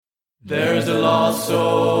There's a lost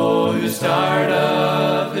soul who's tired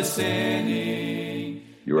of his sinning.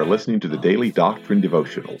 You are listening to the Daily Doctrine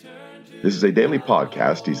Devotional. This is a daily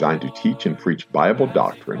podcast designed to teach and preach Bible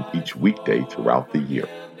doctrine each weekday throughout the year.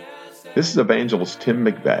 This is Evangelist Tim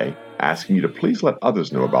McVeigh asking you to please let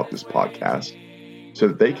others know about this podcast so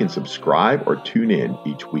that they can subscribe or tune in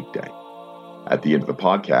each weekday. At the end of the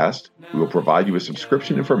podcast, we will provide you with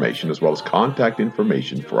subscription information as well as contact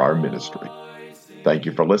information for our ministry. Thank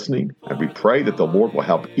you for listening, and we pray that the Lord will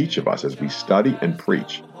help each of us as we study and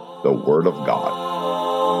preach the Word of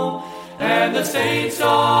God. And the saints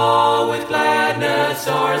all with gladness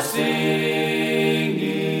are singing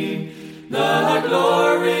the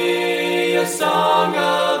glorious song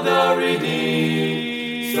of the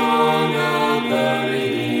redeemed, song of the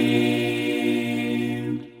redeemed.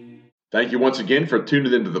 Thank you once again for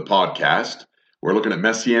tuning into the podcast. We're looking at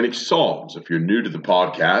Messianic Psalms. If you're new to the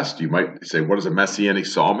podcast, you might say, what is a Messianic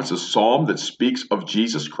Psalm? It's a psalm that speaks of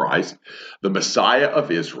Jesus Christ, the Messiah of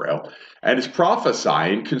Israel, and is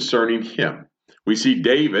prophesying concerning him. We see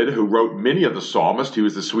David, who wrote many of the psalmists. He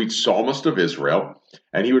was the sweet psalmist of Israel,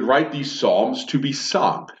 and he would write these psalms to be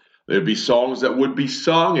sung. There would be songs that would be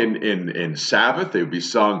sung in Sabbath. They would be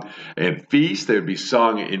sung in feasts. They would be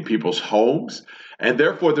sung in people's homes. And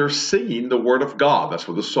therefore, they're singing the Word of God. That's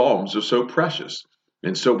why the Psalms are so precious.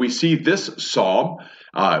 And so we see this psalm,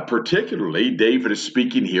 particularly, David is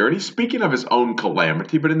speaking here, and he's speaking of his own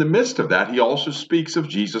calamity, but in the midst of that, he also speaks of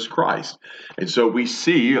Jesus Christ. And so we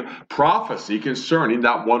see prophecy concerning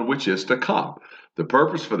that one which is to come. The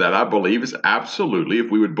purpose for that, I believe, is absolutely,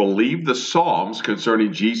 if we would believe the Psalms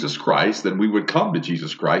concerning Jesus Christ, then we would come to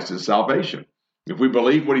Jesus Christ in salvation. If we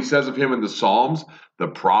believe what he says of him in the Psalms, the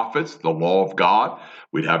prophets, the law of God,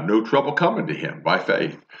 we'd have no trouble coming to him by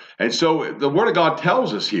faith. And so the Word of God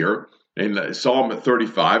tells us here in Psalm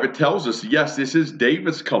 35, it tells us, yes, this is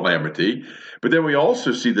David's calamity, but then we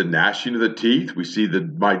also see the gnashing of the teeth. We see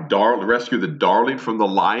rescue the darling from the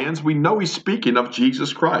lions. We know he's speaking of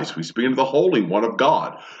Jesus Christ. We're speaking of the Holy One of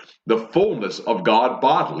God, the fullness of God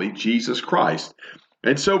bodily, Jesus Christ.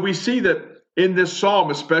 And so we see that in this psalm,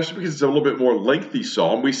 especially because it's a little bit more lengthy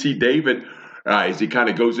psalm, we see David, as he kind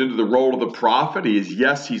of goes into the role of the prophet,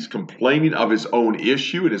 he's complaining of his own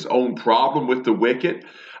issue and his own problem with the wicked.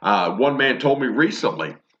 One man told me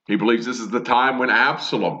recently, he believes this is the time when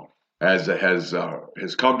Absalom has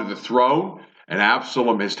come to the throne, and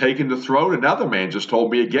Absalom has taken the throne. Another man just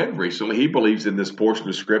told me again recently, he believes in this portion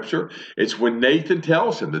of Scripture, it's when Nathan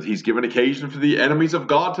tells him that he's given occasion for the enemies of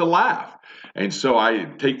God to laugh. And so I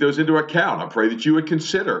take those into account. I pray that you would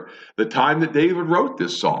consider the time that David wrote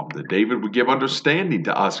this psalm, that David would give understanding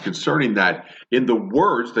to us concerning that in the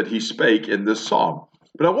words that he spake in this psalm.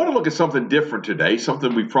 But I want to look at something different today,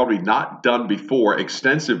 something we've probably not done before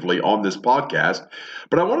extensively on this podcast.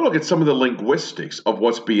 But I want to look at some of the linguistics of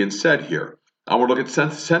what's being said here. I want to look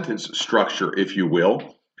at sentence structure, if you will.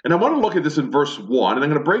 And I want to look at this in verse 1, and I'm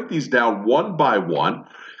going to break these down one by one.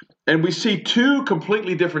 And we see two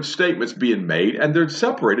completely different statements being made, and they're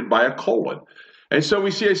separated by a colon. And so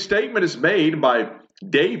we see a statement is made by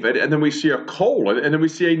David, and then we see a colon, and then we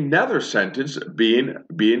see another sentence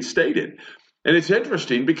being stated. And it's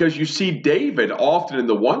interesting because you see David often in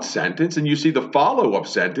the one sentence, and you see the follow-up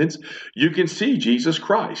sentence, you can see Jesus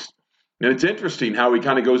Christ. And it's interesting how he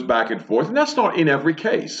kind of goes back and forth, and that's not in every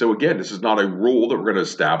case. So again, this is not a rule that we're going to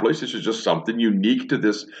establish. This is just something unique to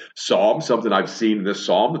this psalm, something I've seen in this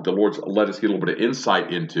psalm that the Lord's let us get a little bit of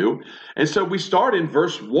insight into. And so we start in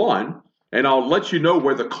verse 1, and I'll let you know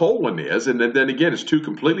where the colon is. And then again, it's two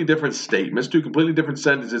completely different statements, two completely different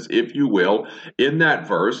sentences, if you will, in that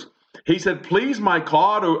verse. He said, "Please my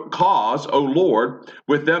cause, O Lord,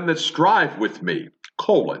 with them that strive with me,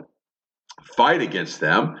 colon, fight against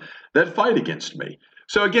them that fight against me."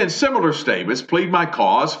 So again, similar statements, plead my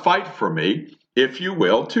cause, fight for me, if you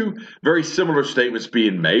will. Two very similar statements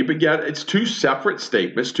being made, but yet it's two separate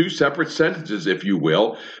statements, two separate sentences, if you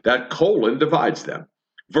will. That colon divides them.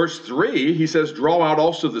 Verse 3, he says, "Draw out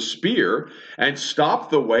also the spear, and stop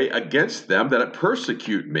the way against them that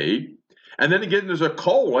persecute me." And then again, there's a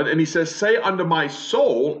colon, and he says, "Say unto my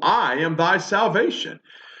soul, I am thy salvation."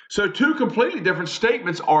 So two completely different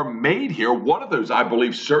statements are made here. One of those, I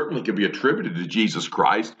believe, certainly can be attributed to Jesus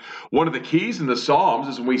Christ. One of the keys in the Psalms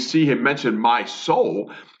is when we see him mention my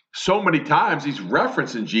soul. So many times he's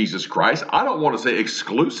referencing Jesus Christ. I don't want to say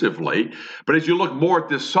exclusively, but as you look more at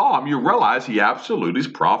this psalm, you realize he absolutely is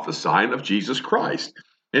prophesying of Jesus Christ.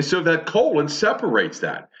 And so that colon separates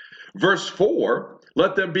that. Verse 4,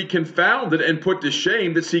 "Let them be confounded and put to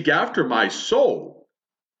shame that seek after my soul."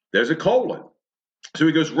 There's a colon. So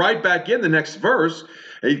he goes right back in the next verse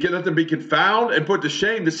He can let them be confounded and put to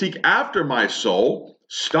shame that seek after my soul.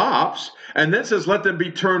 Stops, and then says, let them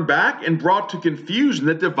be turned back and brought to confusion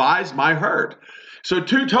that devise my hurt. So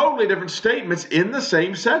two totally different statements in the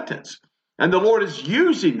same sentence. And the Lord is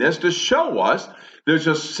using this to show us there's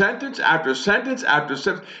just sentence after sentence after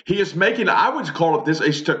sentence. He is making, I would call it this,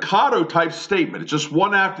 a staccato type statement. It's just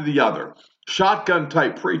one after the other. Shotgun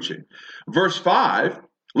type preaching. Verse 5,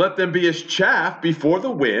 let them be as chaff before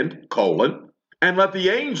the wind, and let the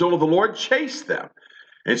angel of the Lord chase them.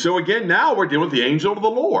 And so again, now we're dealing with the angel of the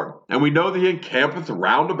Lord. And we know that he encampeth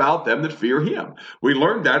round about them that fear him. We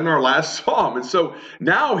learned that in our last psalm. And so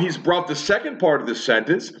now he's brought the second part of the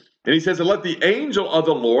sentence, and he says, and let the angel of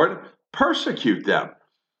the Lord persecute them.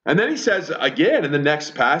 And then he says again in the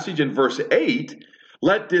next passage in verse 8,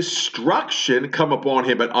 let destruction come upon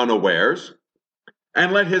him at unawares,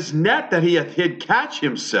 and let his net that he hath hid catch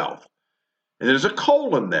himself. And there's a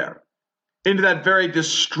colon there. Into that very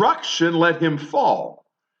destruction let him fall.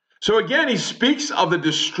 So again, he speaks of the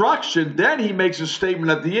destruction, then he makes a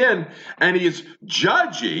statement at the end, and he is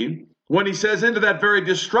judging when he says, into that very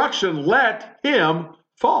destruction, let him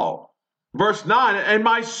fall. Verse 9, and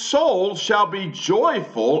my soul shall be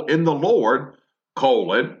joyful in the Lord,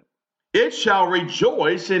 it shall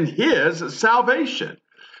rejoice in his salvation.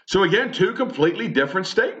 So again, two completely different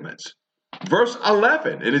statements. Verse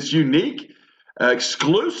 11, and it's unique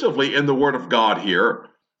exclusively in the Word of God here.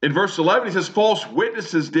 In verse 11, he says, false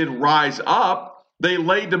witnesses did rise up. They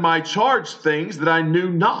laid to my charge things that I knew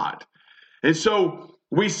not. And so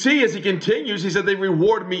we see as he continues, he said, they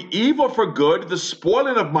reward me evil for good, the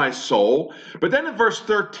spoiling of my soul. But then in verse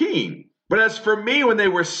 13, but as for me, when they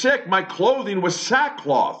were sick, my clothing was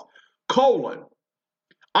sackcloth,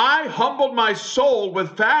 I humbled my soul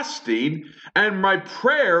with fasting, and my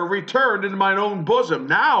prayer returned into mine own bosom.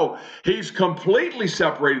 Now he's completely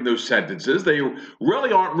separating those sentences. They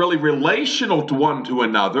really aren't really relational to one to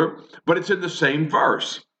another, but it's in the same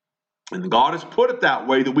verse. And God has put it that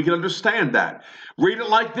way that we can understand that. Read it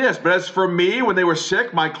like this. But as for me, when they were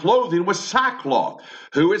sick, my clothing was sackcloth.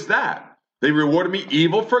 Who is that? They rewarded me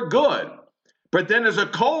evil for good. But then there's a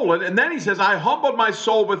colon, and then he says, I humbled my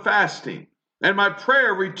soul with fasting, and my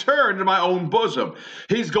prayer returned to my own bosom.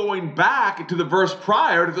 He's going back to the verse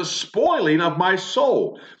prior to the spoiling of my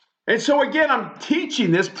soul. And so again, I'm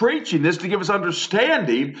teaching this, preaching this to give us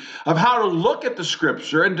understanding of how to look at the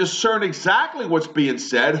scripture and discern exactly what's being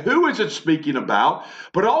said, who is it speaking about,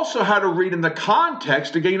 but also how to read in the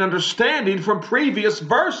context to gain understanding from previous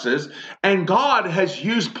verses. And God has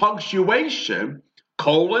used punctuation,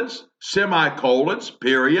 colons, semicolons,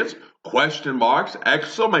 periods, question marks,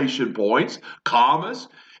 exclamation points, commas.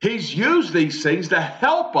 He's used these things to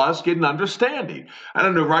help us get an understanding. I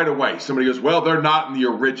don't know right away. Somebody goes, well, they're not in the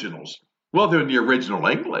originals. Well, they're in the original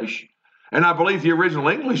English. And I believe the original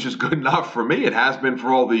English is good enough for me. It has been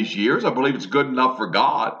for all these years. I believe it's good enough for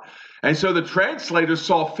God. And so the translators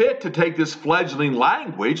saw fit to take this fledgling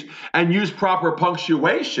language and use proper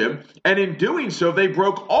punctuation. And in doing so, they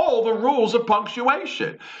broke all the rules of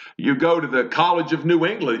punctuation. You go to the College of New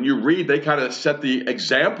England and you read, they kind of set the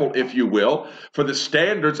example, if you will, for the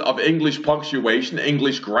standards of English punctuation,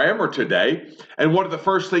 English grammar today. And one of the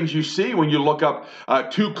first things you see when you look up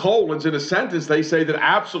two colons in a sentence, they say that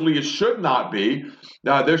absolutely it should not be.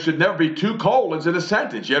 There should never be two colons in a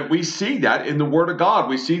sentence. Yet we see that in the Word of God.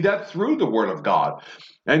 We see that through the Word of God.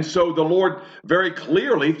 And so the Lord very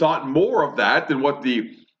clearly thought more of that than what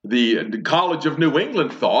the College of New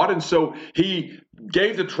England thought. And so he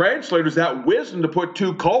gave the translators that wisdom to put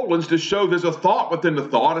two colons to show there's a thought within the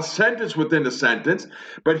thought, a sentence within a sentence.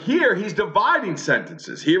 But here he's dividing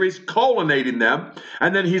sentences. Here he's colonnating them.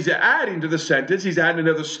 And then he's adding to the sentence. He's adding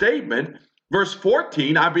another statement. Verse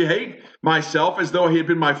 14, I behaved myself as though he had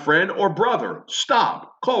been my friend or brother.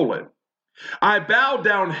 Stop, colon. I bowed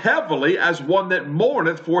down heavily as one that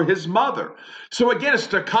mourneth for his mother. So again, a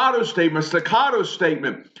staccato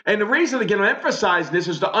statement. And the reason, again, I'm emphasizing this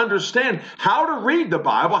is to understand how to read the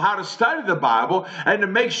Bible, how to study the Bible, and to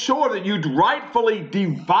make sure that you rightfully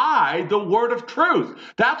divide the word of truth.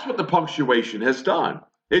 That's what the punctuation has done.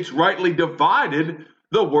 It's rightly divided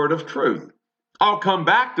the word of truth. I'll come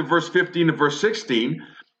back to verse 15 and verse 16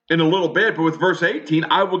 in a little bit, but with verse 18,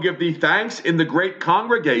 I will give thee thanks in the great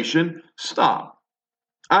congregation. Stop.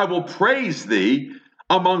 I will praise thee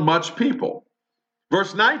among much people.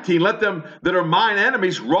 Verse 19, let them that are mine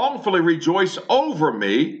enemies wrongfully rejoice over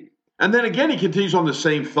me. And then again, he continues on the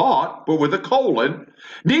same thought, but with a colon.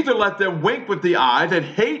 Neither let them wink with the eye that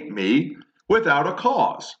hate me without a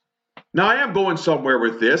cause. Now, I am going somewhere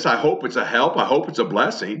with this. I hope it's a help. I hope it's a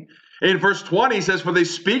blessing. In verse 20, he says, for they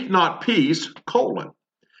speak not peace, colon.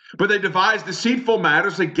 but they devise deceitful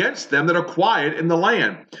matters against them that are quiet in the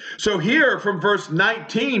land. So here from verse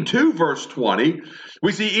 19 to verse 20,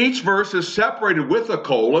 we see each verse is separated with a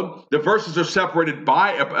colon. The verses are separated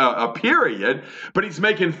by a period, but he's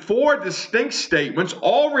making four distinct statements,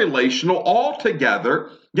 all relational, all together,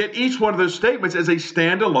 yet each one of those statements is a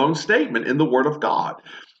standalone statement in the Word of God.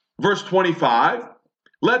 Verse 25,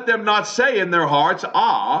 let them not say in their hearts,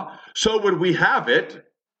 ah, so would we have it.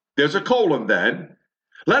 There's a colon then.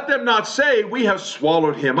 Let them not say, we have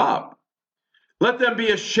swallowed him up. Let them be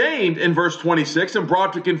ashamed in verse 26 and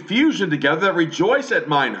brought to confusion together that rejoice at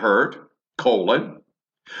mine hurt, colon.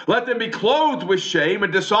 Let them be clothed with shame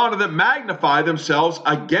and dishonor that magnify themselves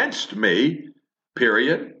against me,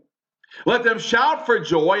 period. Let them shout for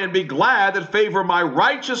joy and be glad that favor my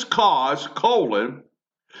righteous cause, colon.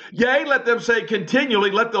 Yea, let them say continually,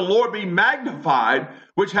 let the Lord be magnified,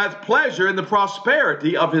 which hath pleasure in the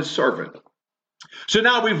prosperity of his servant. So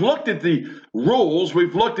now we've looked at the rules,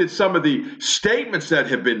 we've looked at some of the statements that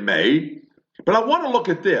have been made, but I want to look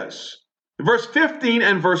at this. Verse 15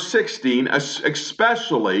 and verse 16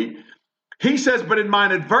 especially, he says, but in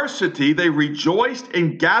mine adversity they rejoiced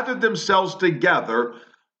and gathered themselves together,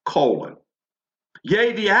 colon.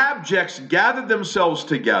 Yea, the abjects gathered themselves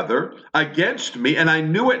together against me, and I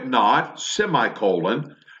knew it not,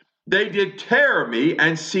 semicolon. They did tear me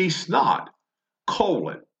and ceased not,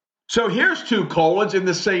 colon. So here's two colons in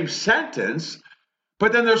the same sentence,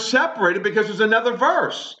 but then they're separated because there's another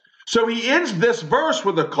verse. So he ends this verse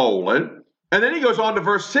with a colon, and then he goes on to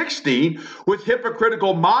verse 16, with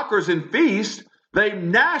hypocritical mockers and feasts, they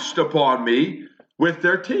gnashed upon me with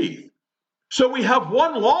their teeth. So we have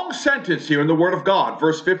one long sentence here in the Word of God,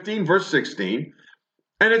 verse 15, verse 16,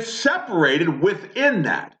 and it's separated within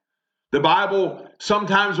that. The Bible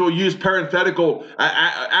sometimes will use parenthetical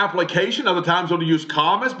application, other times it'll use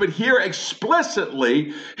commas, but here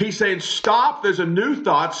explicitly, he's saying, stop, there's a new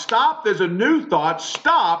thought, stop, there's a new thought,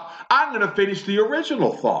 stop, I'm going to finish the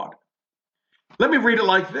original thought. Let me read it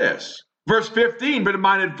like this. Verse 15, but in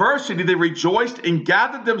mine adversity they rejoiced and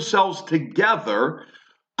gathered themselves together,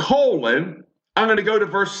 colon, I'm going to go to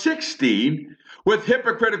verse 16, with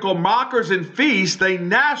hypocritical mockers and feasts, they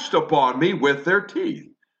gnashed upon me with their teeth.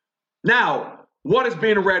 Now, what is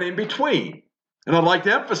being read in between? And I'd like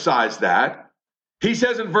to emphasize that. He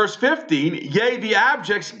says in verse 15, yea, the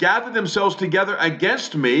abjects gathered themselves together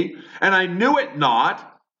against me, and I knew it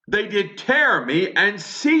not. They did tear me and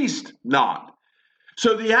ceased not.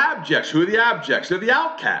 So the abjects, who are the abjects? They're the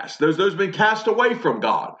outcasts, those who've been cast away from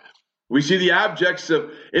God. We see the abjects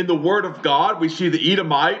in the Word of God. We see the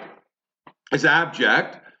Edomite is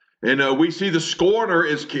abject. And we see the scorner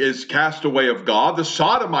is cast away of God. The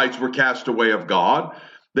Sodomites were cast away of God.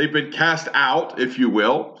 They've been cast out, if you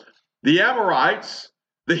will. The Amorites,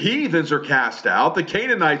 the heathens are cast out. The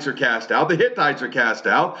Canaanites are cast out. The Hittites are cast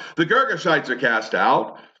out. The Girgashites are cast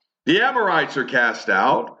out. The Amorites are cast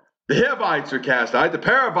out. The Hivites are cast out. The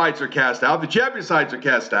Perizzites are cast out. The Jebusites are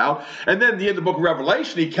cast out. And then in the book of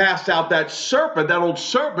Revelation, he casts out that serpent, that old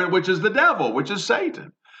serpent, which is the devil, which is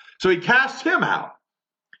Satan. So he casts him out.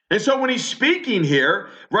 And so when he's speaking here,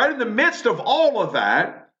 right in the midst of all of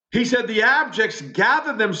that, he said, the abjects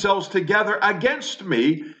gathered themselves together against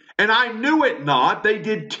me, and I knew it not. They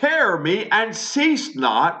did tear me and ceased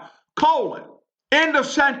not, colon. End of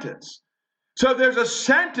sentence. So there's a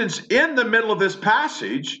sentence in the middle of this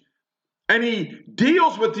passage, and he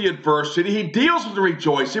deals with the adversity. He deals with the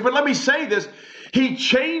rejoicing. But let me say this. He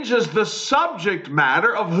changes the subject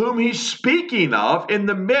matter of whom he's speaking of in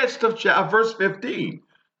the midst of verse 15.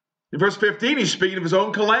 In verse 15, he's speaking of his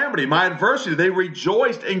own calamity, my adversity. They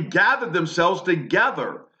rejoiced and gathered themselves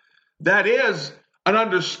together. That is an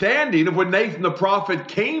understanding of when Nathan the prophet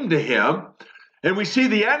came to him. And we see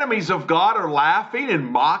the enemies of God are laughing and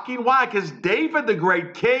mocking. Why? Because David, the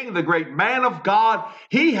great king, the great man of God,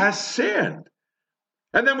 he has sinned.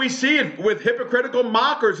 And then we see it with hypocritical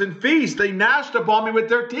mockers and feasts. They gnashed upon me with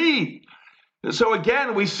their teeth. And so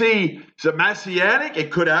again, we see, is it Messianic?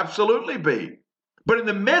 It could absolutely be. But in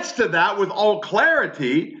the midst of that, with all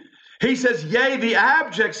clarity, he says, yea, the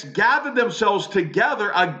abjects gathered themselves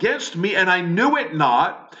together against me, and I knew it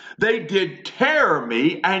not. They did tear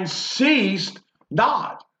me and ceased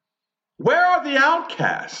not. Where are the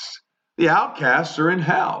outcasts? The outcasts are in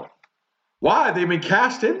hell. Why? They've been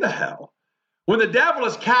cast into hell. When the devil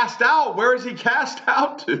is cast out, where is he cast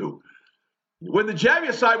out to? When the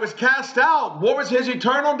Jebusite was cast out, what was his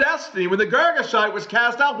eternal destiny? When the Girgashite was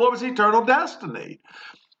cast out, what was eternal destiny?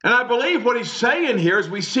 And I believe what he's saying here is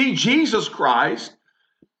we see Jesus Christ,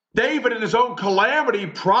 David in his own calamity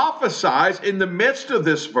prophesies in the midst of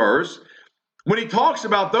this verse, when he talks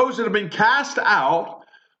about those that have been cast out,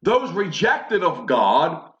 those rejected of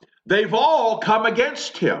God, they've all come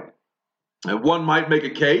against him. And one might make a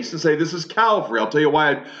case and say this is Calvary. I'll tell you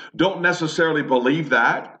why I don't necessarily believe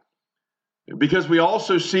that. Because we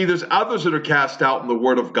also see there's others that are cast out in the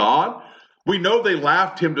Word of God. We know they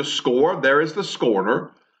laughed him to scorn. There is the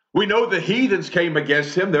scorner. We know the heathens came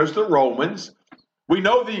against him. There's the Romans. We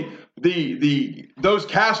know those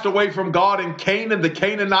cast away from God in Canaan, the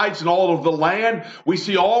Canaanites and all of the land. We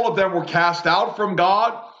see all of them were cast out from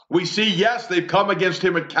God. We see, yes, they've come against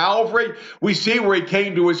him at Calvary. We see where he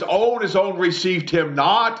came to his own received him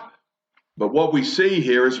not. But what we see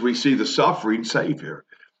here is we see the suffering Savior.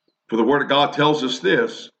 For the Word of God tells us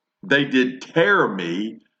this, they did tear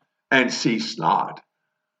me and cease not.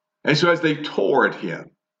 And so as they tore at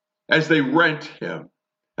him, as they rent him,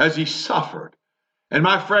 as he suffered. And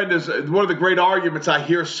my friend, is one of the great arguments I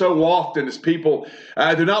hear so often is people,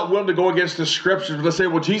 they're not willing to go against the scriptures, but they say,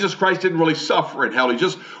 well, Jesus Christ didn't really suffer in hell. He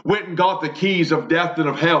just went and got the keys of death and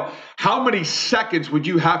of hell. How many seconds would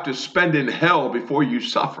you have to spend in hell before you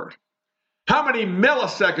suffered? How many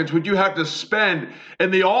milliseconds would you have to spend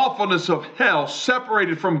in the awfulness of hell,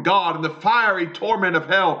 separated from God in the fiery torment of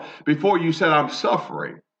hell before you said, I'm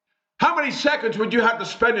suffering? How many seconds would you have to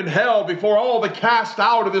spend in hell before all the cast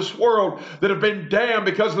out of this world that have been damned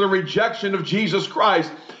because of the rejection of Jesus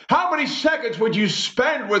Christ? How many seconds would you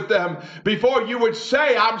spend with them before you would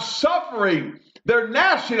say, I'm suffering? They're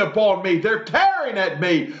gnashing upon me. They're tearing at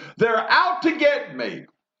me. They're out to get me.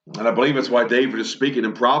 And I believe that's why David is speaking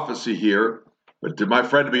in prophecy here. But to my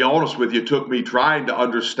friend, to be honest with you, it took me trying to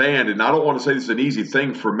understand, and I don't want to say this is an easy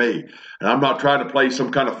thing for me. And I'm not trying to play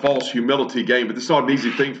some kind of false humility game, but this is not an easy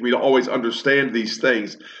thing for me to always understand these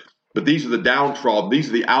things. But these are the downtrodden, these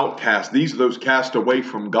are the outcasts, these are those cast away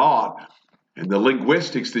from God. And the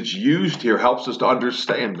linguistics that's used here helps us to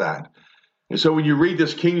understand that. And so when you read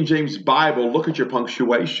this King James Bible, look at your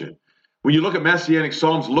punctuation. When you look at Messianic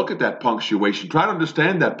Psalms, look at that punctuation. Try to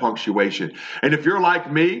understand that punctuation. And if you're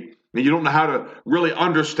like me, and you don't know how to really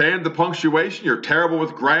understand the punctuation, you're terrible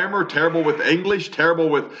with grammar, terrible with English, terrible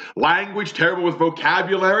with language, terrible with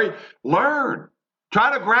vocabulary, learn.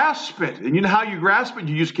 Try to grasp it. And you know how you grasp it?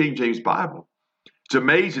 You use King James Bible. It's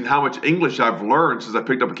amazing how much English I've learned since I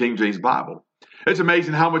picked up a King James Bible. It's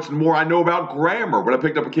amazing how much more I know about grammar when I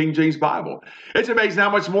picked up a King James Bible. It's amazing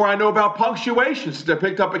how much more I know about punctuation since I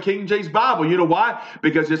picked up a King James Bible. You know why?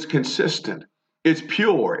 Because it's consistent. It's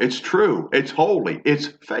pure, it's true, it's holy, it's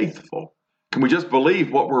faithful. Can we just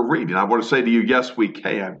believe what we're reading? I want to say to you, yes, we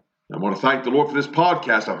can. I want to thank the Lord for this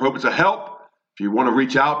podcast. I hope it's a help. If you want to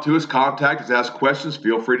reach out to us, contact us, ask questions,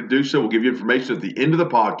 feel free to do so. We'll give you information at the end of the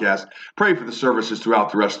podcast. Pray for the services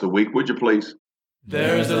throughout the rest of the week, would you please?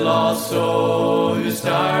 There's a lost soul who's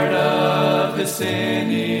tired of his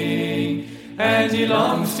sinning, and he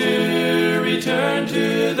longs to return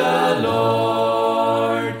to the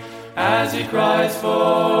Lord. As he cries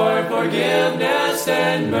for forgiveness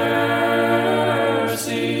and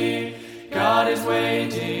mercy, God is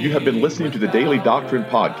waiting. You have been listening to the Daily Doctrine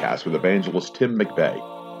Podcast with Evangelist Tim McVeigh.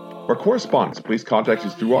 For correspondence, please contact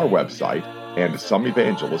us through our website and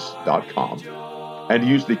someevangelists.com, and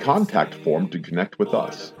use the contact form to connect with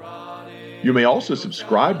us. You may also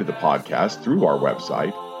subscribe to the podcast through our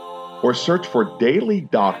website, or search for Daily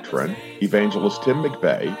Doctrine Evangelist Tim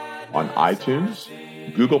McVeigh on iTunes,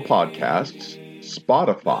 Google Podcasts,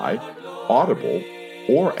 Spotify, Audible,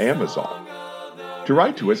 or Amazon. To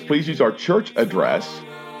write to us, please use our church address,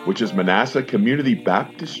 which is Manasseh Community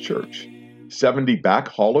Baptist Church, 70 Back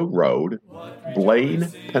Hollow Road,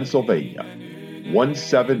 Blaine, Pennsylvania,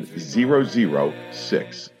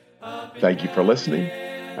 17006. Thank you for listening,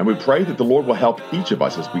 and we pray that the Lord will help each of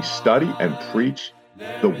us as we study and preach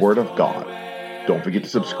the Word of God. Don't forget to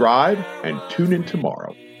subscribe and tune in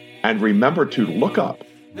tomorrow. And remember to look up,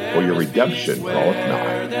 for your redemption draweth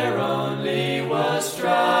nigh. There only was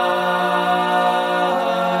strife.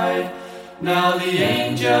 Now the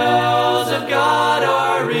angels of God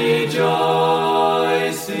are rejoicing,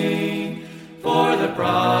 for the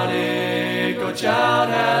prodigal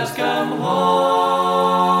child has come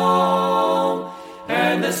home,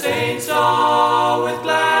 and the saints all with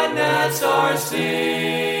gladness are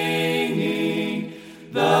singing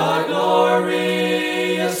the